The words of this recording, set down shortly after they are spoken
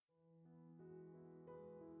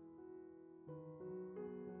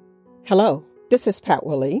Hello, this is Pat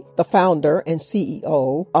Willie, the founder and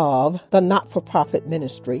CEO of the not-for-profit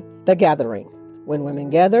ministry, The Gathering. When women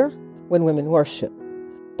gather, when women worship.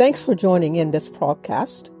 Thanks for joining in this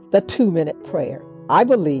podcast, the 2-Minute Prayer. I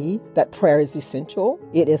believe that prayer is essential,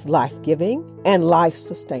 it is life-giving and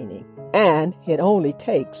life-sustaining, and it only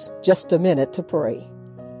takes just a minute to pray.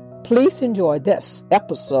 Please enjoy this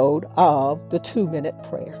episode of the 2-Minute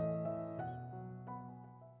Prayer.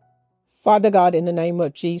 Father God, in the name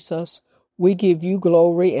of Jesus, we give you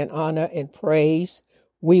glory and honor and praise.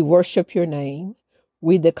 We worship your name.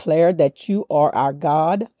 We declare that you are our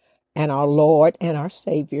God and our Lord and our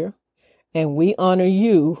Savior, and we honor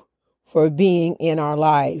you for being in our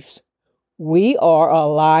lives. We are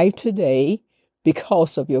alive today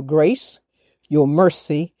because of your grace, your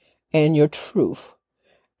mercy, and your truth.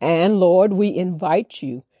 And Lord, we invite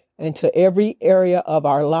you into every area of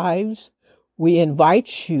our lives. We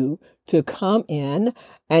invite you to come in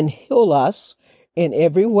and heal us in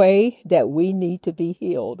every way that we need to be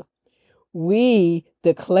healed. We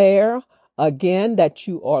declare again that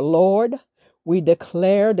you are Lord. We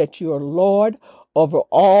declare that you are Lord over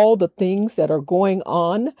all the things that are going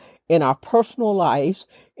on in our personal lives,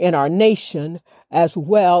 in our nation, as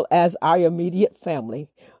well as our immediate family.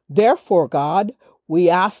 Therefore, God, we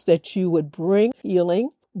ask that you would bring healing,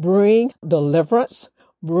 bring deliverance,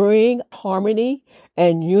 bring harmony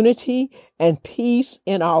and unity and peace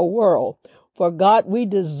in our world. For God, we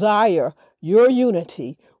desire your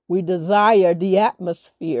unity. We desire the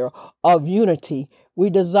atmosphere of unity.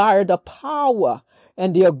 We desire the power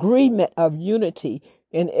and the agreement of unity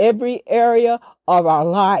in every area of our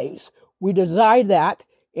lives. We desire that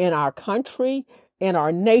in our country, in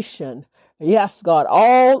our nation. Yes, God,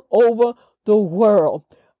 all over the world.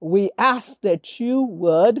 We ask that you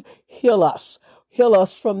would heal us. Heal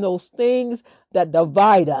us from those things that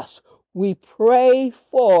divide us. We pray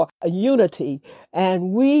for unity,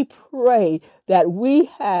 and we pray that we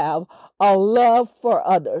have a love for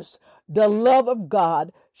others, the love of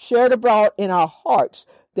God shared abroad in our hearts,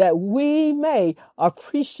 that we may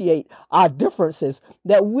appreciate our differences,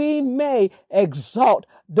 that we may exalt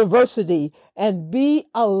diversity and be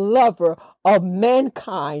a lover of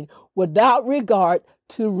mankind without regard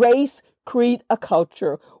to race, creed, or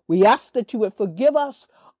culture. We ask that you would forgive us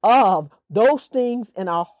of those things in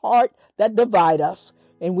our heart that divide us.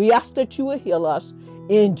 And we ask that you would heal us.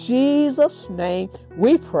 In Jesus' name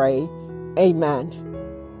we pray. Amen.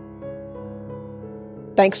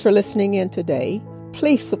 Thanks for listening in today.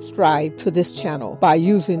 Please subscribe to this channel by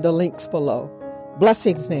using the links below.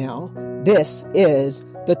 Blessings now. This is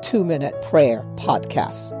the 2-Minute Prayer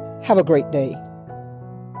Podcast. Have a great day.